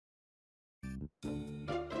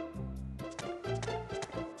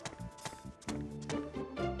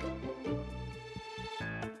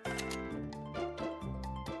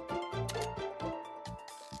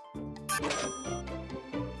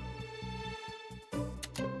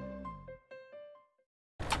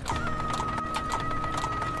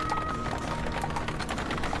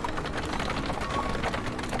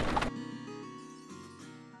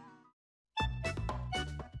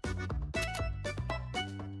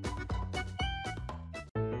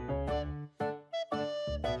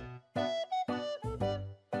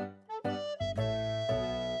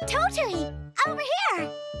Totori! Over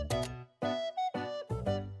here!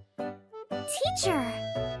 Teacher!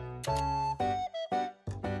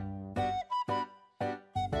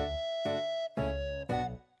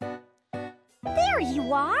 There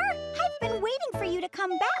you are! I've been waiting for you to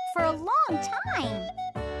come back for a long time.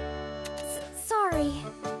 Sorry.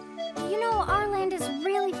 You know, Arland is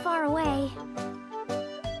really far away.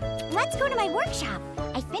 Let's go to my workshop.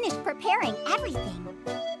 I finished preparing everything.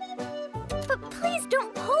 But please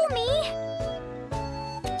don't pull me!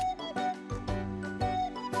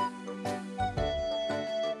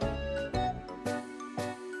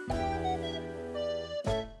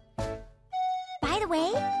 By the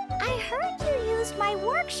way, I heard you used my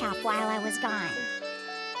workshop while I was gone.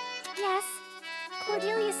 Yes.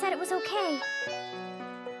 Cordelia said it was okay.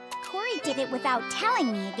 Corey did it without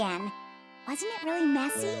telling me again. Wasn't it really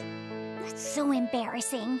messy? That's so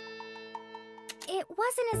embarrassing. It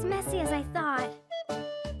wasn't as messy as I thought.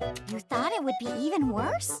 You thought it would be even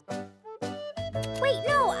worse? Wait,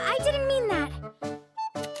 no, I didn't mean that.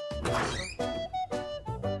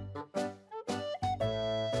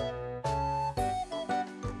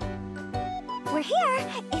 We're here.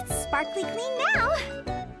 It's sparkly clean now.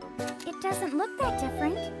 It doesn't look that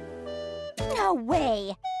different. No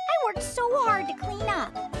way! I worked so hard to clean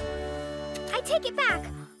up. I take it back.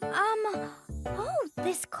 Oh,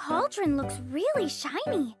 this cauldron looks really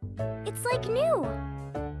shiny. It's like new.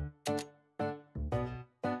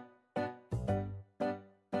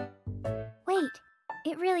 Wait,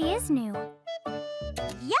 it really is new.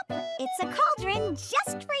 Yep, it's a cauldron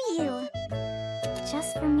just for you.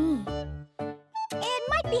 Just for me. It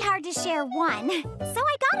might be hard to share one, so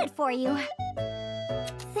I got it for you.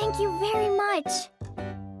 Thank you very much.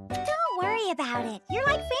 Don't worry about it. You're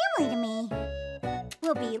like family to me.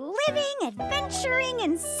 We'll be living, adventuring,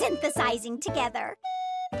 and synthesizing together.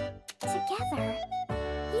 Together?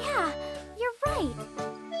 Yeah, you're right.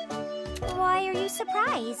 Why are you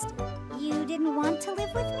surprised? You didn't want to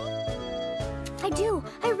live with me? I do.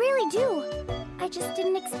 I really do. I just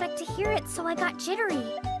didn't expect to hear it, so I got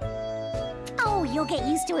jittery. Oh, you'll get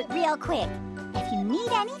used to it real quick. If you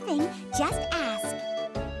need anything, just ask.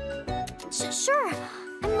 Sure.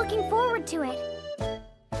 I'm looking forward to it.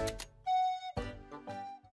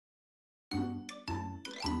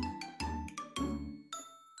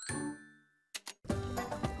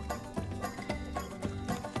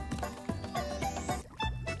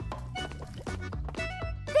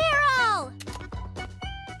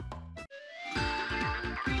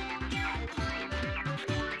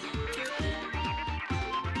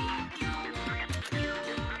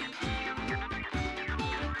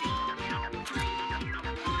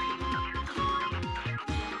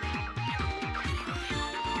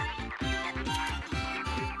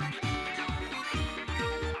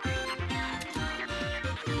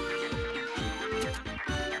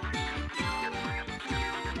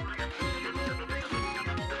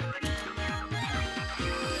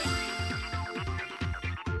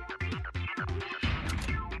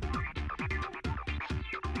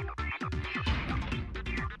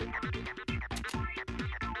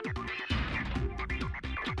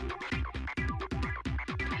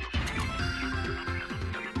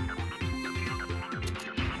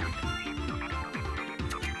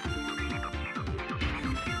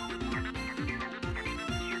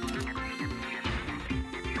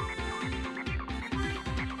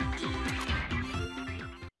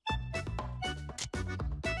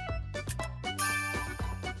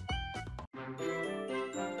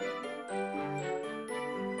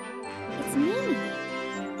 It's Mimi.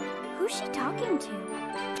 Who's she talking to?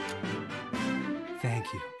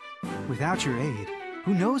 Thank you. Without your aid,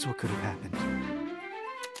 who knows what could have happened?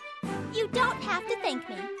 You don't have to thank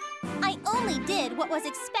me. I only did what was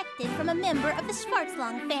expected from a member of the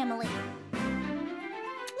Schwarzlang family.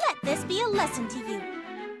 Let this be a lesson to you.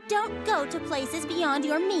 Don't go to places beyond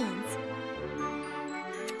your means.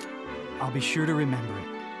 I'll be sure to remember it.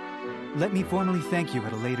 Let me formally thank you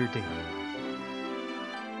at a later date.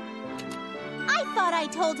 I thought I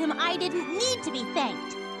told him I didn't need to be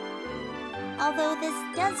thanked. Although this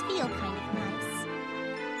does feel kind of nice.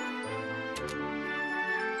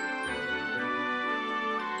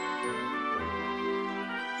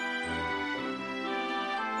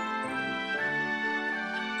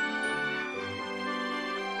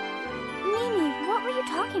 Mimi, what were you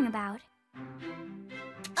talking about?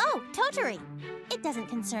 Oh, Totori. It doesn't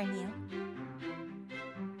concern you.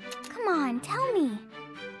 Come on, tell me.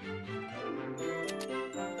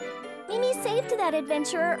 Mimi saved that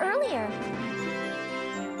adventurer earlier.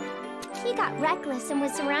 He got reckless and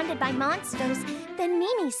was surrounded by monsters. Then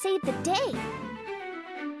Mimi saved the day.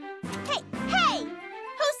 Hey! Hey!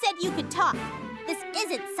 Who you could talk. This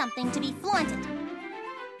isn't something to be flaunted.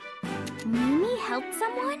 Mimi helped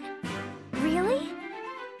someone? Really?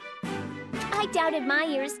 I doubted my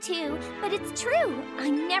ears too, but it's true. I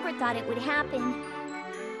never thought it would happen.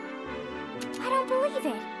 I don't believe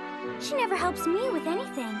it. She never helps me with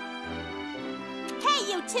anything.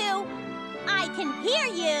 Hey, you two! I can hear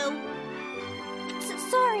you!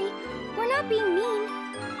 Sorry, we're not being mean.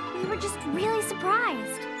 We were just really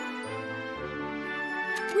surprised.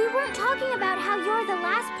 We weren't talking about how you're the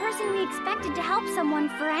last person we expected to help someone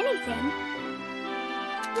for anything.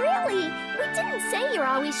 Really? We didn't say you're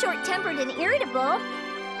always short-tempered and irritable.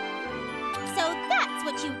 So that's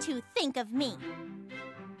what you two think of me.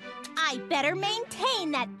 I better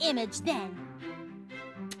maintain that image then.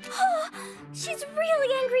 She's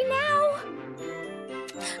really angry now.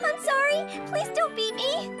 I'm sorry. Please don't beat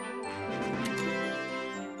me.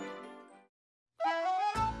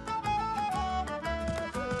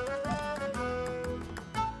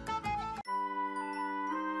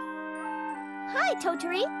 Hi,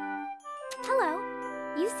 Totori. Hello.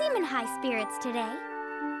 You seem in high spirits today.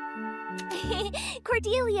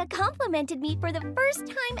 Cordelia complimented me for the first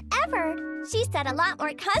time ever. She said a lot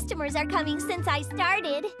more customers are coming since I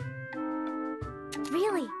started.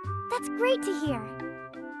 Really? That's great to hear.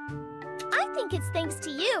 I think it's thanks to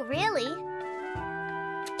you, really.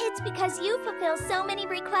 It's because you fulfill so many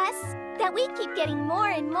requests that we keep getting more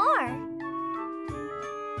and more.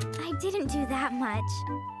 I didn't do that much.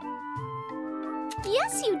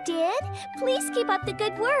 Yes, you did. Please keep up the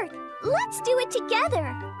good work. Let's do it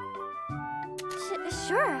together.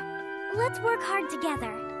 Sure. Let's work hard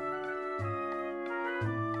together.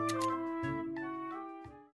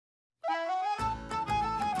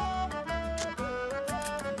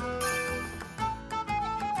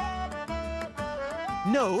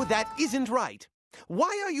 No, that isn't right.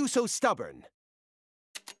 Why are you so stubborn?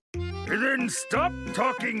 Then stop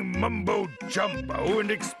talking mumbo-jumbo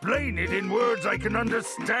and explain it in words I can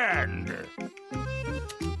understand.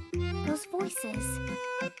 Those voices.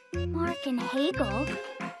 Mark and Hegel.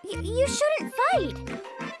 You shouldn't fight.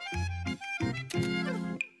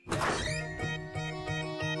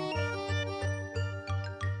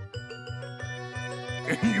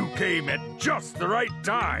 You came at just the right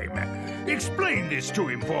time. Explain this to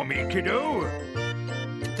him for me, kiddo.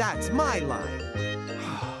 That's my line.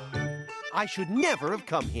 I should never have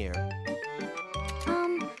come here.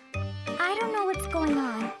 I don't know what's going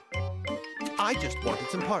on. I just wanted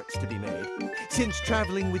some parts to be made. Since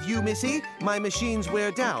traveling with you, Missy, my machines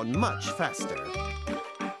wear down much faster.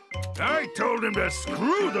 I told him to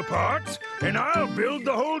screw the parts, and I'll build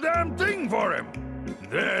the whole damn thing for him.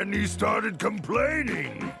 Then he started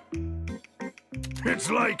complaining. It's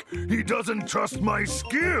like he doesn't trust my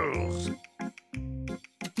skills.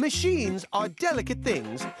 Machines are delicate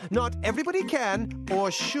things. Not everybody can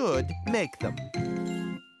or should make them.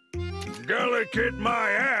 Delicate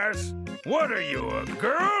my ass? What are you, a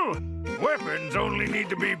girl? Weapons only need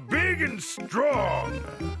to be big and strong.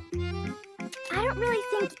 I don't really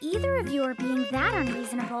think either of you are being that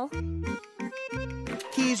unreasonable.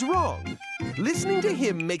 He's wrong. Listening to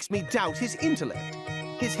him makes me doubt his intellect.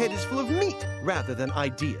 His head is full of meat rather than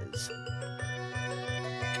ideas.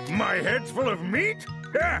 My head's full of meat?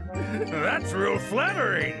 Ha! That's real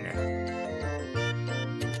flattering.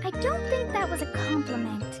 I don't think that was a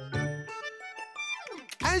compliment.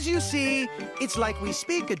 As you see, it's like we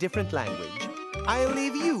speak a different language. I'll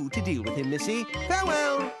leave you to deal with him, Missy.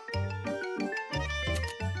 Farewell!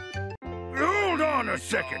 Hold on a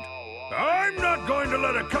second. I'm not going to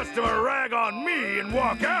let a customer rag on me and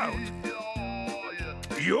walk out.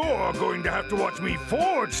 You're going to have to watch me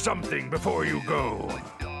forge something before you go.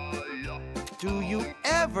 Do you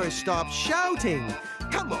ever stop shouting?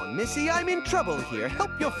 Come on, Missy, I'm in trouble here.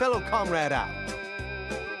 Help your fellow comrade out.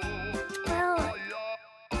 Well,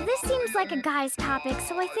 this seems like a guy's topic,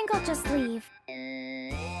 so I think I'll just leave.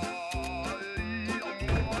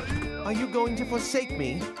 Are you going to forsake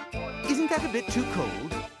me? Isn't that a bit too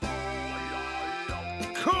cold?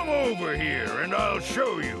 Come over here and I'll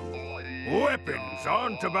show you. Weapons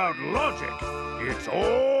aren't about logic. It's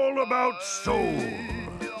all about soul.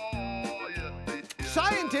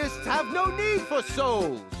 Scientists have no need for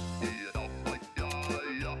souls.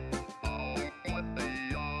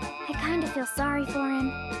 I kind of feel sorry for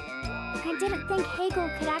him. I didn't think Hegel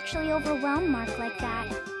could actually overwhelm Mark like that.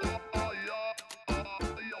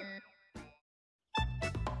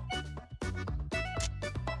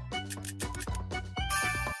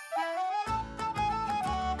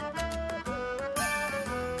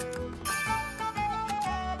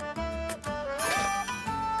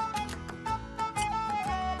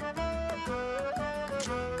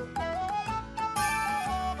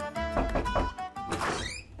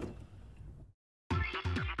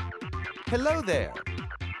 Hello there.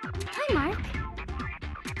 Hi, Mark.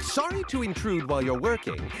 Sorry to intrude while you're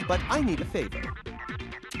working, but I need a favor.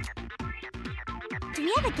 Do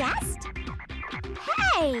we have a guest?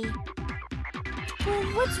 Hey! Well,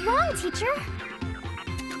 what's wrong, teacher?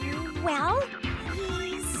 Well,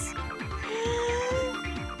 he's...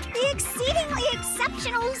 the exceedingly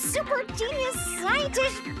exceptional, super genius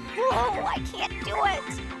scientist... Oh, I can't do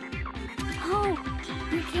it! Oh,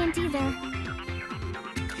 you can't either.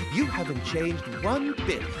 You haven't changed one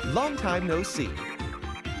bit. Long time no see.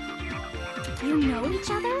 You know each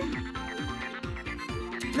other?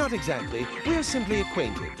 Not exactly. We're simply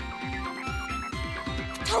acquainted.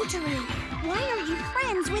 Totori, why are you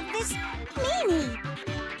friends with this meanie?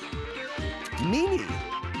 Meanie?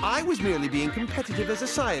 I was merely being competitive as a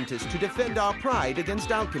scientist to defend our pride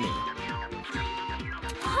against alchemy.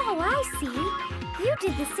 Oh, I see. You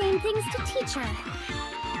did the same things to teacher.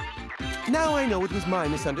 Now I know it was my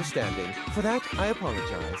misunderstanding. For that, I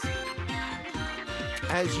apologize.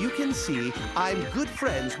 As you can see, I'm good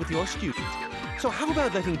friends with your student. So how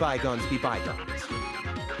about letting bygones be bygones?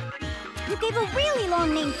 You gave a really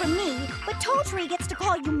long name for me, but Totori gets to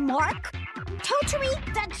call you Mark? Totori,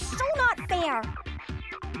 that's so not fair!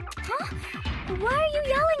 Huh? Why are you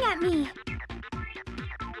yelling at me?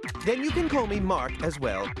 Then you can call me Mark as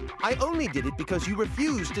well. I only did it because you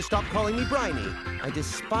refused to stop calling me Briny. I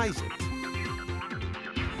despise it.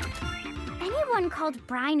 Anyone called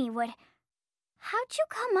Briny would... How'd you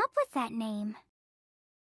come up with that name?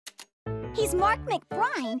 He's Mark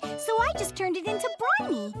McBrine, so I just turned it into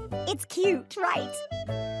Briny. It's cute, right?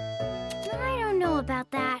 I don't know about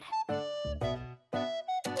that.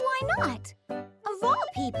 Why not? Of all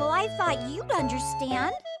people, I thought you'd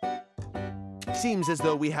understand. Seems as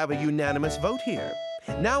though we have a unanimous vote here.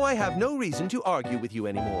 Now I have no reason to argue with you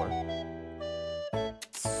anymore.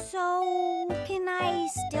 So, can I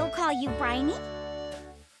still call you Briny?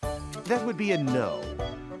 That would be a no.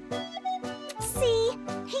 See?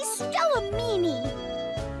 He's still a meanie.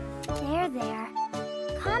 There.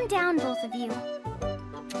 Calm down, both of you.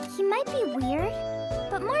 He might be weird,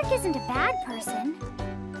 but Mark isn't a bad person.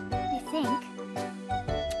 I think.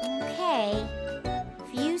 Okay.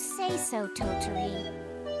 If you say so, Totori.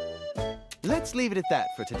 Let's leave it at that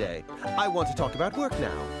for today. I want to talk about work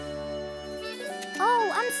now.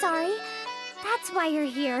 Oh, I'm sorry. That's why you're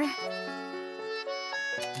here.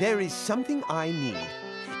 There is something I need.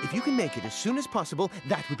 If you can make it as soon as possible,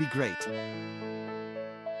 that would be great.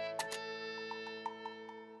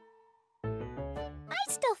 I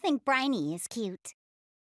still think Briny is cute.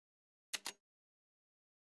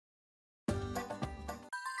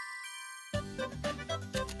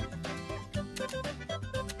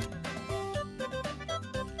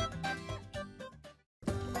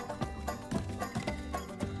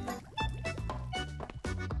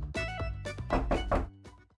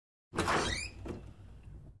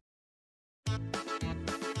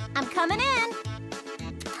 I'm coming in.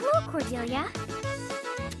 Hello, Cordelia.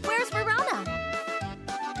 Where's Rorona?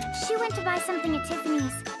 She went to buy something at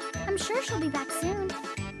Tiffany's. I'm sure she'll be back soon.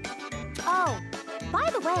 Oh, by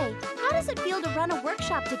the way, how does it feel to run a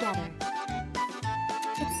workshop together?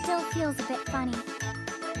 It still feels a bit funny.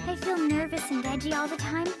 I feel nervous and edgy all the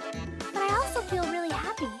time, but I also feel really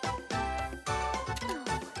happy. Oh,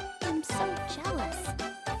 I'm so jealous.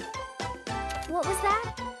 What was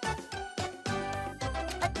that?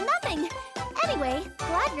 Nothing. Anyway,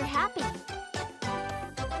 glad you're happy.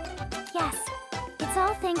 Yes, it's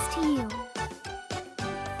all thanks to you.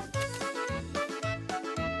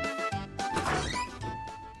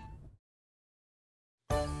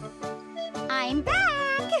 I'm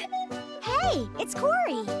back! Hey, it's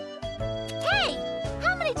Cory. Hey!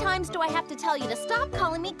 How many times do I have to tell you to stop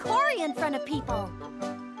calling me Cory in front of people?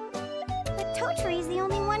 But Totori's the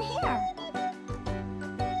only one here.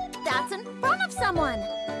 That's in front of someone.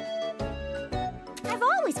 I've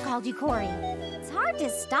always called you Cory. It's hard to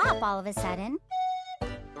stop all of a sudden.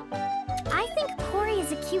 I think Cory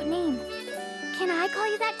is a cute name. Can I call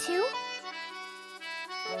you that too?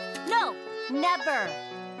 No, never.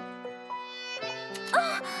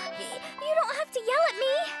 You don't have to yell at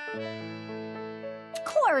me.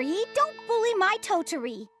 Cory, don't bully my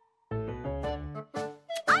Totori.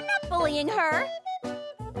 I'm not bullying her.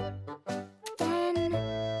 Then,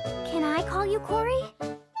 can I call you Cory?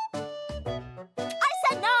 I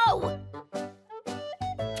said no!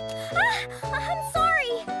 I'm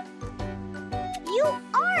sorry. You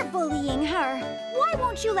are bullying her. Why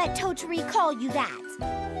won't you let Totori call you that?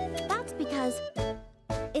 That's because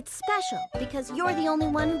it's special, because you're the only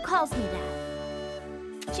one who calls me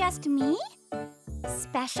that. Just me?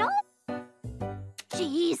 Special?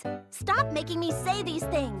 Jeez, stop making me say these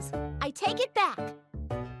things. I take it back.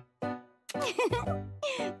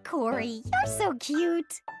 Corey, you're so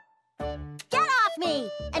cute. Get off me!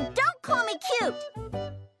 And don't call me cute!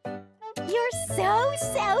 You're so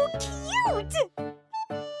cute!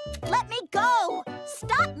 Let me go!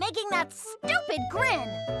 Stop making that stupid grin!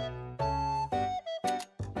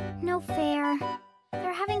 No fair.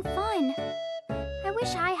 They're having fun. I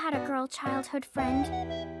wish I had a girl childhood friend.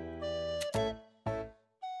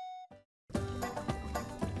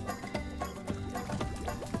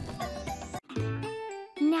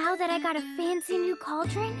 Now that I got a fancy new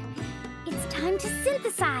cauldron, it's time to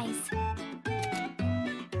synthesize.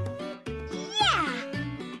 Yeah!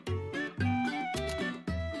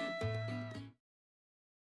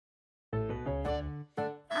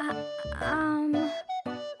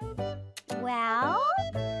 Well?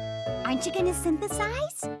 Aren't you gonna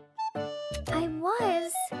synthesize? I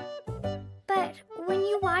was. But when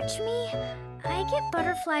you watch me, I get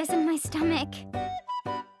butterflies in my stomach.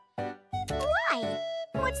 Why?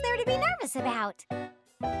 What's there to be nervous about?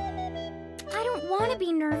 I don't want to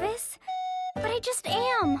be nervous, but I just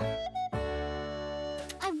am.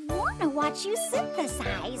 I want to watch you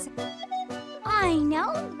synthesize. I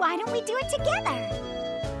know. Why don't we do it together?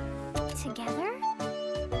 Together?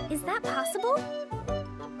 Is that possible?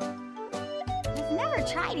 We've never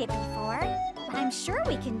tried it before, but I'm sure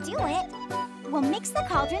we can do it. We'll mix the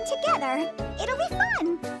cauldron together. It'll be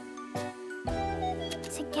fun.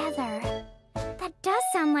 Together. That does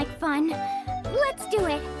sound like fun. Let's do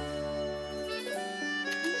it.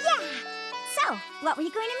 Yeah! So, what were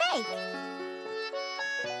you going to make?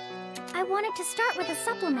 I wanted to start with a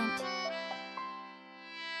supplement.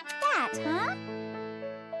 That, huh?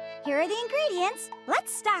 Here are the ingredients.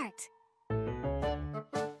 Let's start.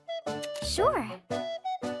 Sure.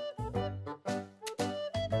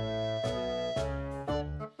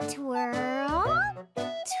 Twirl,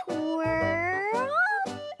 twirl,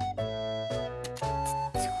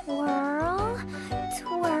 twirl,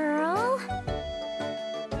 twirl.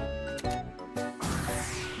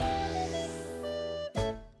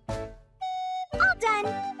 All done.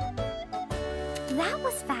 That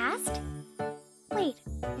was fast. Wait,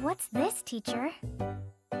 what's this, teacher?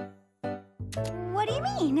 What do you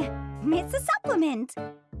mean? It's a supplement.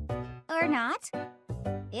 Or not.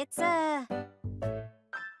 It's a...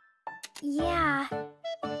 Yeah,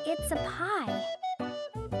 it's a pie.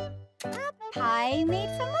 A pie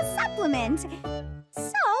made from a supplement.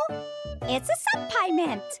 So, it's a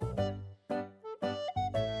sup-pie-ment.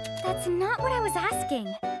 That's not what I was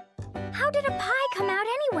asking. How did a pie come out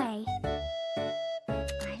anyway?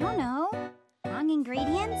 I don't know. Wrong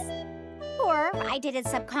ingredients? Or I did it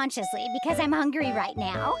subconsciously because I'm hungry right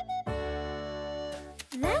now.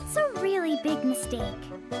 That's a really big mistake.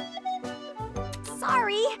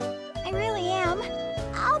 Sorry. I really am.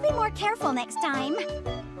 I'll be more careful next time.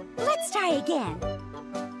 Let's try again.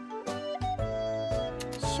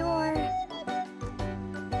 Sure.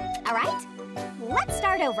 All right, let's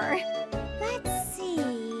start over. Let's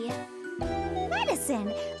see.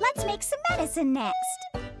 Medicine. Let's make some medicine next.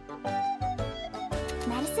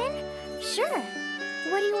 Medicine? Sure.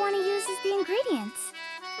 What do you want to use as the ingredients?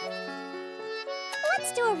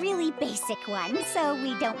 Let's do a really basic one so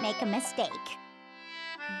we don't make a mistake.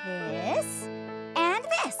 This and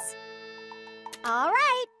this. All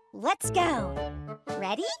right, let's go.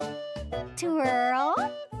 Ready? Twirl,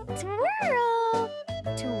 twirl,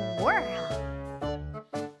 twirl.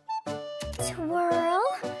 Twirl,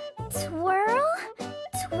 twirl,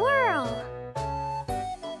 twirl.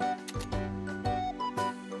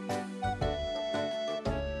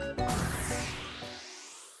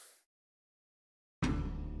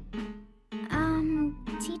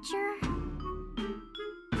 Teacher?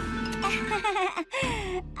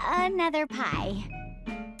 Another pie.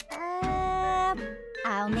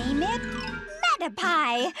 I'll name it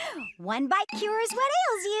Meta-Pie. One bite cures what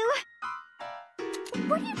ails you.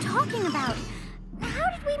 What are you talking about? How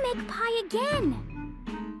did we make pie again?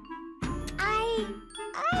 I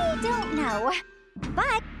don't know.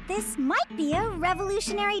 But this might be a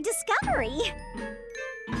revolutionary discovery.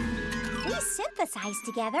 If we synthesize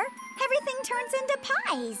together, everything turns into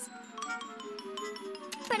pies.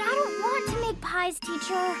 But I don't want to make pies,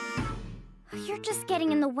 teacher. You're just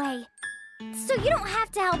getting in the way. So you don't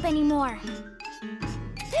have to help anymore.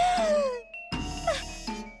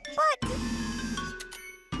 But...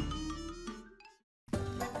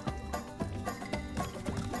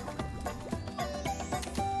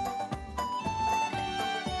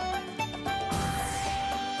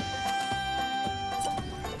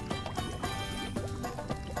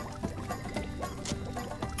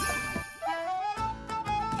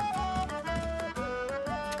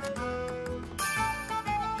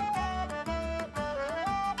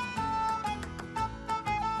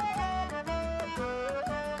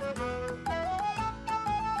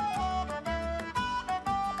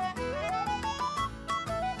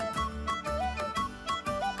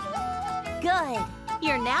 Good.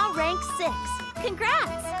 You're now rank 6.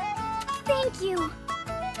 Congrats! Thank you.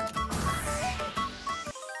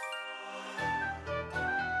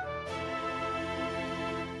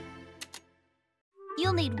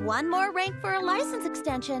 You'll need one more rank for a license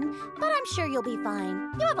extension, but I'm sure you'll be fine.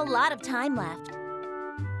 You have a lot of time left.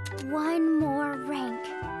 One more rank.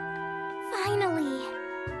 Finally.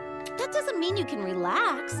 That doesn't mean you can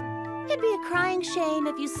relax. It'd be a crying shame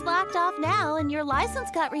if you slacked off now and your license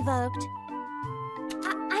got revoked.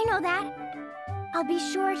 I know that. I'll be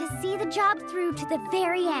sure to see the job through to the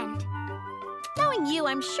very end. Knowing you,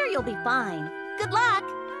 I'm sure you'll be fine. Good luck.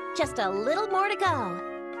 Just a little more to go.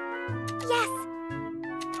 Yes.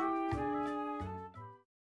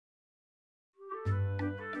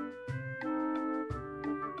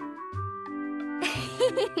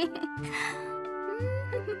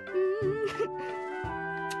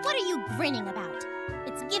 What are you grinning about?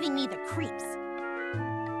 It's giving me the creeps.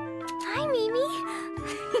 Hi, Mimi.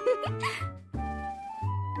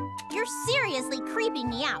 You're seriously creeping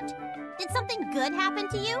me out. Did something good happen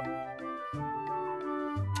to you?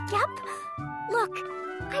 Yep. Look,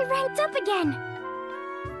 I ranked up again.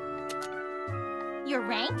 Your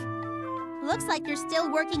rank? Looks like you're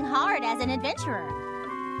still working hard as an adventurer.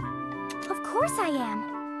 Of course I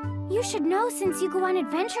am. You should know since you go on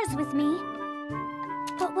adventures with me.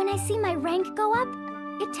 But when I see my rank go up,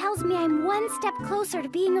 it tells me I'm one step closer to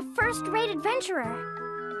being a first-rate adventurer.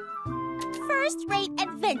 First-rate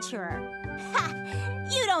adventurer? Ha!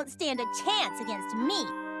 You don't stand a chance against me.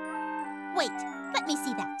 Wait, let me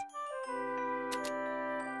see that.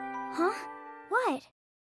 Huh? What?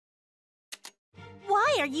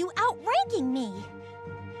 Why are you outranking me?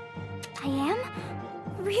 I am?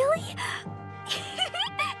 Really?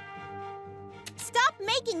 Stop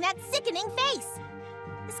making that sickening face!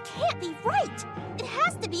 This can't be right! It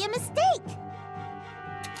has to be a mistake!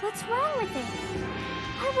 What's wrong with it?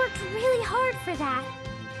 I worked really hard for that.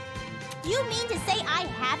 You mean to say I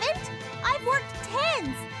haven't? I've worked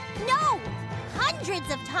tens, no,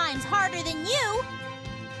 hundreds of times harder than you!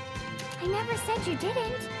 I never said you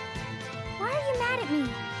didn't. Why are you mad at me?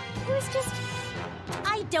 It was just...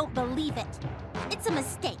 I don't believe it. It's a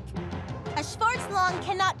mistake. A Schwarzlong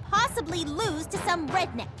cannot possibly lose to some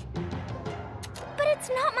redneck. But it's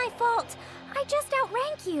not my fault. I just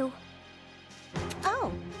outrank you.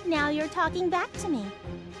 Oh, now you're talking back to me.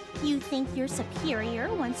 You think you're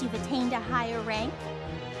superior once you've attained a higher rank?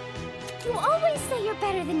 You always say you're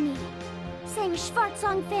better than me. Saying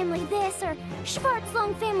Schwarzlong family this or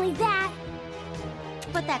Schwarzlong family that.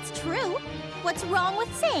 But that's true. What's wrong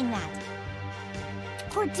with saying that?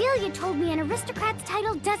 Cordelia told me an aristocrat's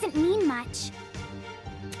title doesn't mean much.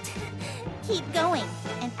 Keep going,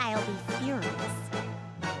 and I'll be furious.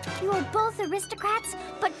 You are both aristocrats,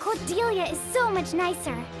 but Cordelia is so much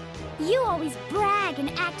nicer. You always brag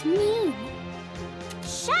and act mean.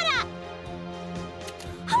 Shut up!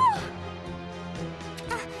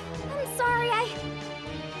 I'm sorry,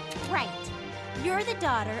 Right. You're the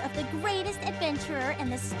daughter of the greatest adventurer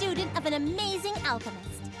and the student of an amazing alchemist.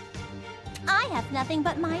 I have nothing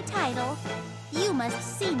but my title. You must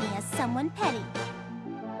see me as someone petty.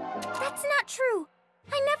 That's not true.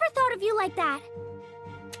 I never thought of you like that.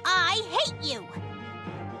 I hate you!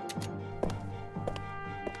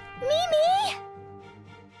 Mimi!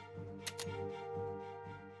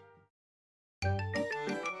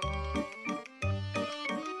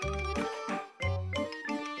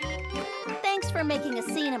 Thanks for making a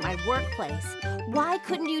scene at my workplace. Why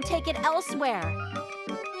couldn't you take it elsewhere?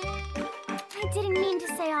 I didn't mean to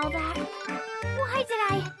say all that. Why did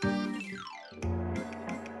I?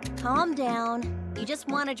 Calm down. You just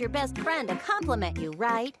wanted your best friend to compliment you,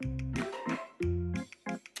 right?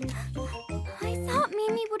 I thought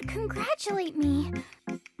Mimi would congratulate me.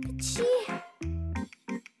 But she...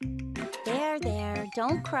 There,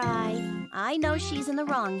 don't cry. I know she's in the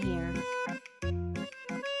wrong here.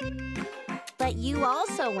 But you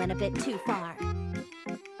also went a bit too far.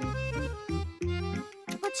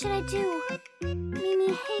 What should I do?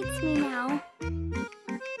 Mimi hates me now.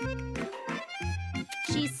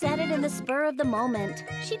 She said it in the spur of the moment.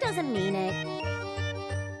 She doesn't mean it.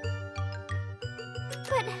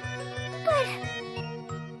 But...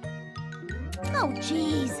 Oh,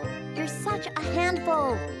 jeez. You're such a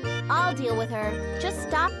handful. I'll deal with her. Just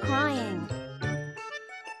stop crying.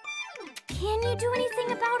 Can you do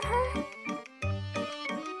anything about her?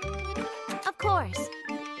 Of course.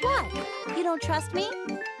 What? You don't trust me?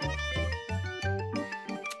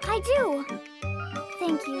 I do.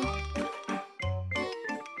 Thank you.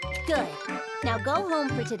 Good. Now go home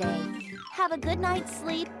for today. Have a good night's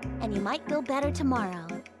sleep, and you might feel better tomorrow.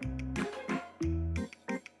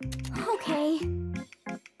 Okay.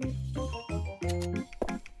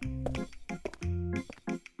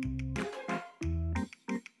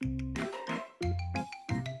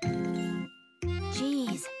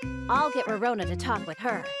 I'll get Rorona to talk with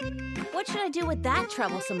her. What should I do with that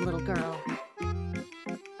troublesome little girl?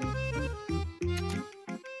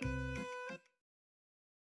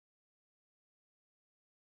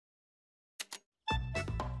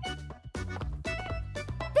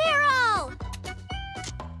 Barrel!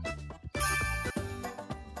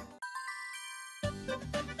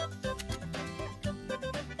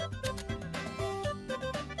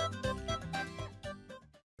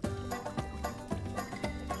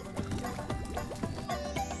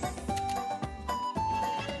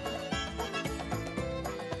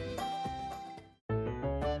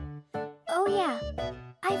 Oh yeah,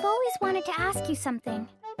 I've always wanted to ask you something.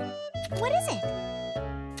 What is it?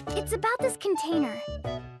 It's about this container.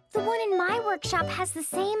 The one in my workshop has the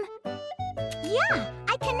same... Yeah,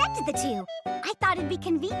 I connected the two. I thought it'd be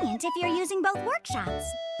convenient if you're using both workshops.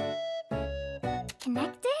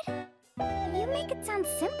 Connected? You make it sound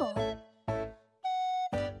simple.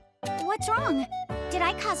 What's wrong? Did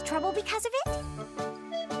I cause trouble because of it?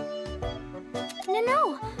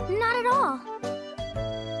 No, not at all.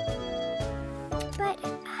 But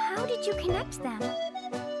how did you connect them?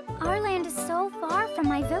 Arland is so far from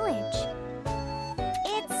my village.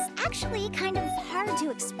 It's actually kind of hard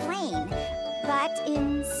to explain, but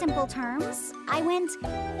in simple terms, I went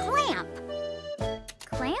clamp.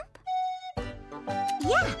 Clamp?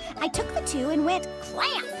 Yeah, I took the two and went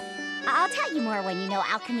clamp. I'll tell you more when you know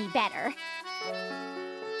alchemy better.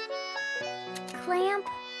 Clamp?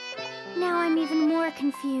 Now I'm even more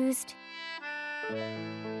confused.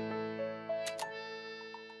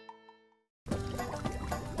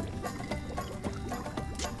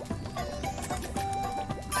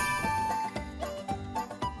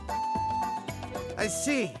 I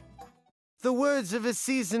see. The words of a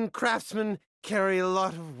seasoned craftsman carry a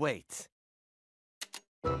lot of weight.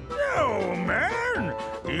 No, man!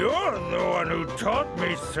 You're the one who taught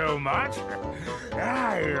me so much.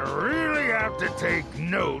 I really have to take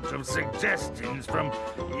note of suggestions from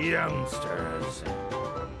youngsters.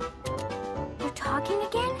 They're talking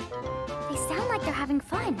again? They sound like they're having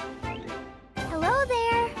fun. Hello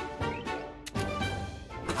there!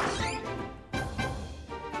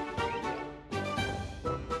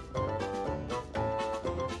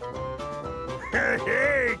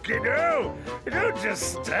 Hey, kiddo! Don't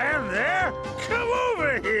just stand there! Come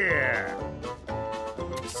over here!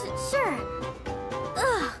 Sure.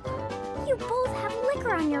 Ugh! You both have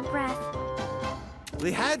liquor on your breath.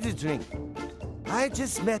 We had to drink. I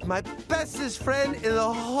just met my bestest friend in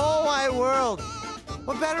the whole wide world.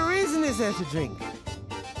 What better reason is there to drink?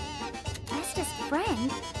 Bestest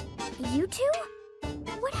friend? You two?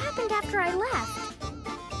 What happened after I left?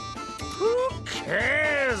 Who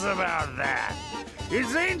cares about that?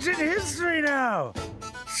 It's ancient history now.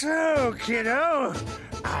 So, kiddo,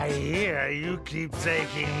 I hear you keep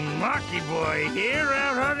taking Marky Boy here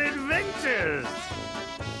out on adventures.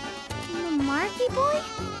 Marky Boy?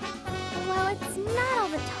 Well, it's not all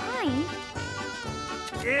the time.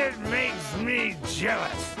 It makes me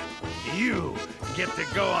jealous. You get to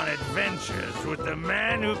go on adventures with the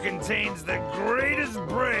man who contains the greatest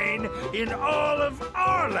brain in all of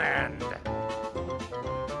Arland.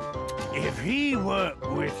 If he weren't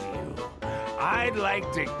with you, I'd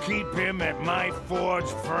like to keep him at my forge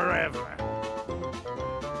forever.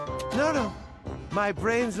 No. My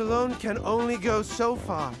brains alone can only go so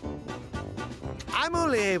far. I'm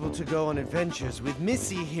only able to go on adventures with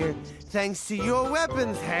Missy here thanks to your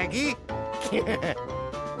weapons, Haggy.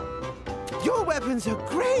 Your weapons are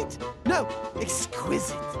great! No,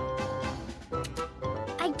 exquisite.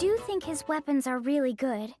 I do think his weapons are really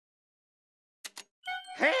good.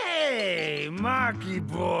 Hey, Marky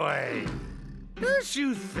Boy! Don't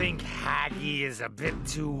you think Haggy is a bit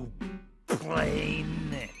too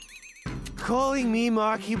plain? Calling me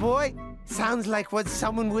Marky Boy sounds like what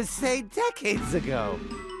someone would say decades ago.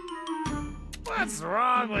 What's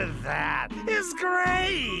wrong with that? It's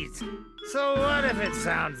great! So what if it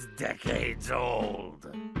sounds decades old?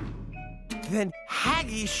 Then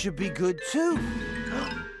Haggy should be good too.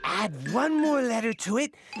 Add one more letter to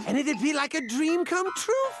it, and it'd be like a dream come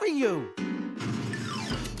true for you.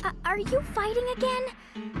 Are you fighting again?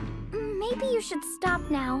 Maybe you should stop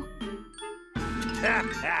now.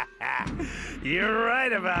 You're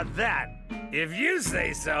right about that. If you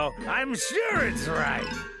say so, I'm sure it's right.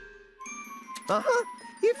 Uh-huh.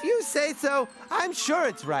 If you say so, I'm sure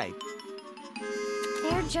it's right.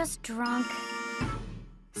 They're just drunk.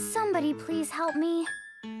 Somebody please help me.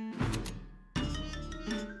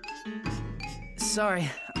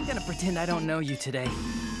 Sorry, I'm gonna pretend I don't know you today.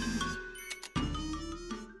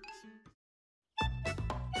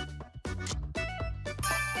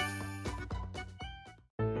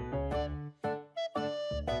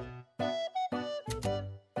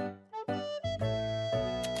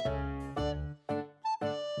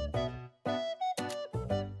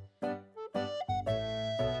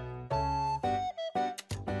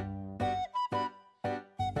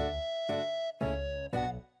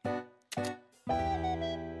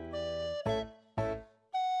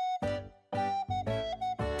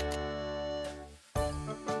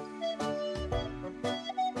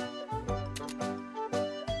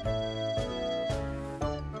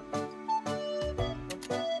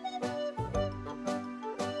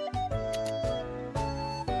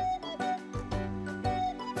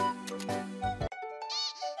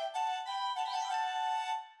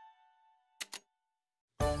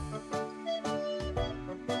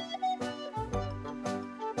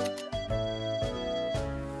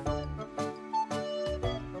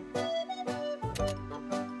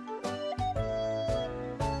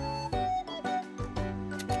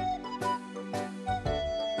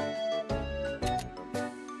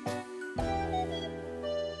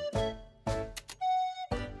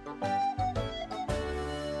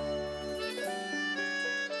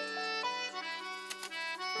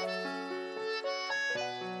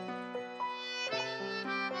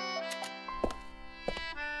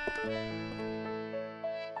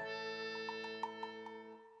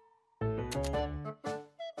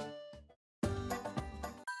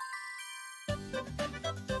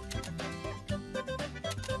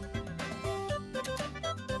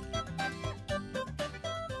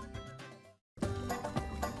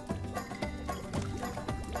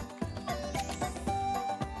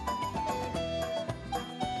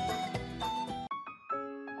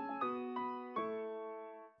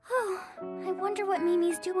 I wonder what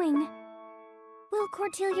Mimi's doing. Will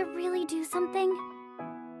Cordelia really do something?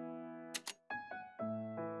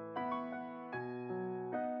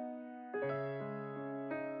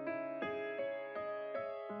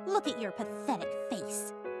 Look at your pathetic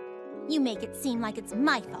face. You make it seem like it's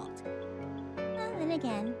my fault. Well, then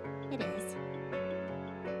again, it is.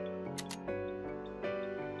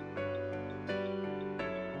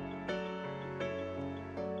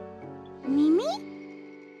 Mimi?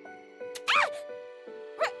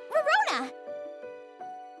 Rorona!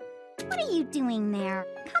 What are you doing there?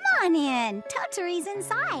 Come on in. Totori's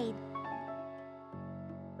inside.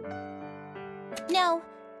 No,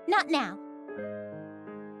 not now.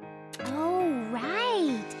 Oh,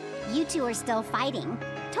 right. You two are still fighting.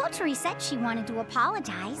 Totori said she wanted to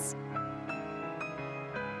apologize.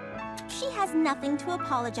 She has nothing to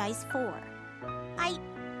apologize for. I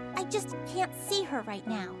just can't see her right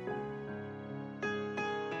now.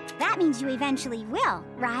 That means you eventually will,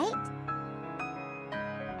 right?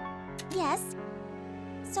 Yes.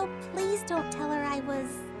 So please don't tell her I was...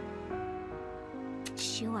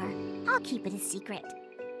 Sure. I'll keep it a secret.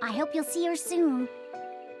 I hope you'll see her soon.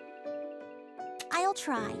 I'll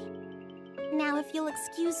try. Now, if you'll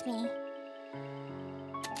excuse me.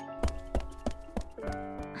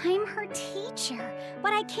 I'm her teacher,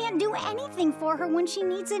 but I can't do anything for her when she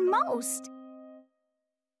needs it most.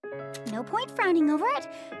 No point frowning over it.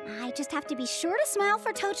 I just have to be sure to smile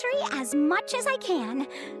for Totori as much as I can.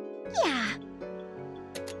 Yeah.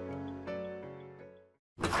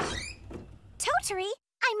 Totori,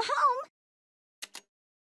 I'm home.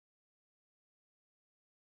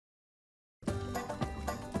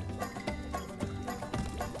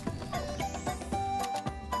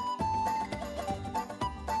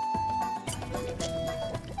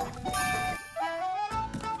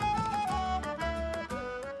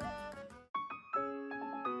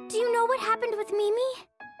 Do you know what happened with Mimi?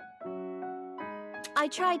 I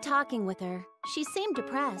tried talking with her. She seemed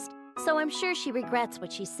depressed, so I'm sure she regrets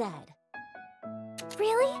what she said.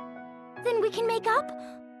 Really? Then we can make up?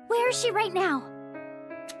 Where is she right now?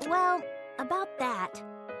 Well, about that,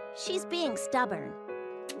 she's being stubborn.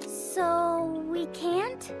 So we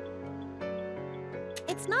can't?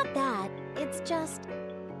 It's not that, it's just...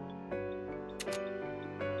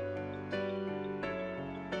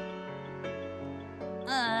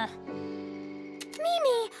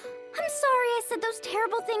 Mimi, I'm sorry I said those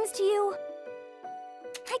terrible things to you.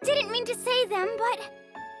 I didn't mean to say them, but...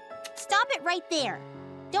 Stop it right there.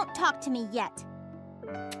 Don't talk to me yet.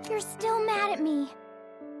 You're still mad at me.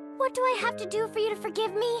 What do I have to do for you to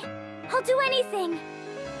forgive me? I'll do anything.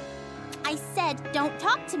 I said don't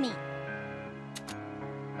talk to me.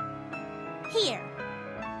 Here.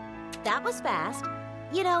 That was fast.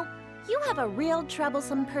 You know, you have a real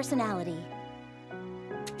troublesome personality.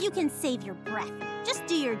 You can save your breath. Just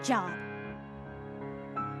do your job.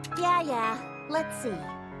 Yeah. Let's see.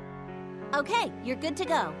 Okay, you're good to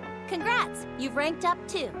go. Congrats, you've ranked up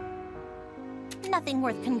too. Nothing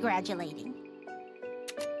worth congratulating.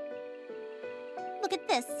 Look at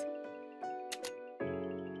this.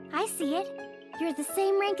 I see it. You're the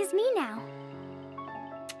same rank as me now.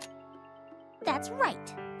 That's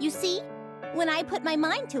right. You see? When I put my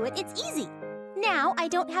mind to it, it's easy. Now I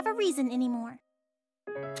don't have a reason anymore.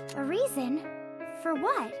 A reason? For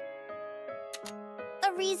what?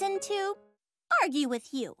 A reason to argue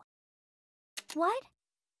with you. What?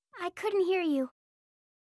 I couldn't hear you.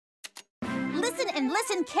 Listen and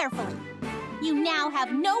listen carefully. You now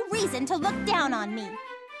have no reason to look down on me.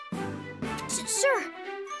 Sure.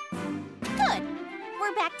 Good.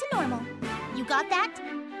 We're back to normal. You got that?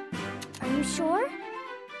 Are you sure?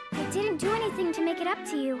 I didn't do anything to make it up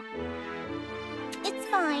to you. It's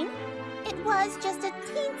fine. It was just a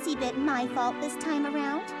teensy bit my fault this time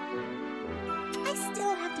around. I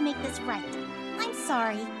still have to make this right. I'm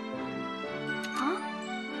sorry. Huh?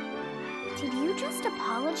 Did you just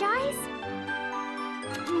apologize?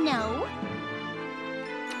 No.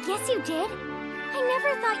 Yes, you did. I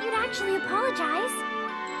never thought you'd actually apologize.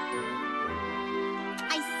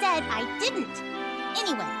 I said I didn't.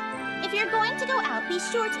 Anyway, if you're going to go out, be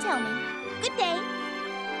sure to tell me. Good day.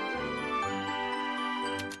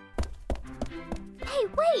 Hey,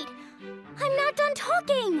 wait! I'm not done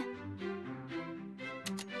talking!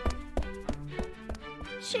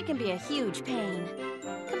 She can be a huge pain.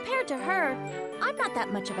 Compared to her, I'm not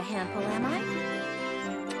that much of a handful, am I?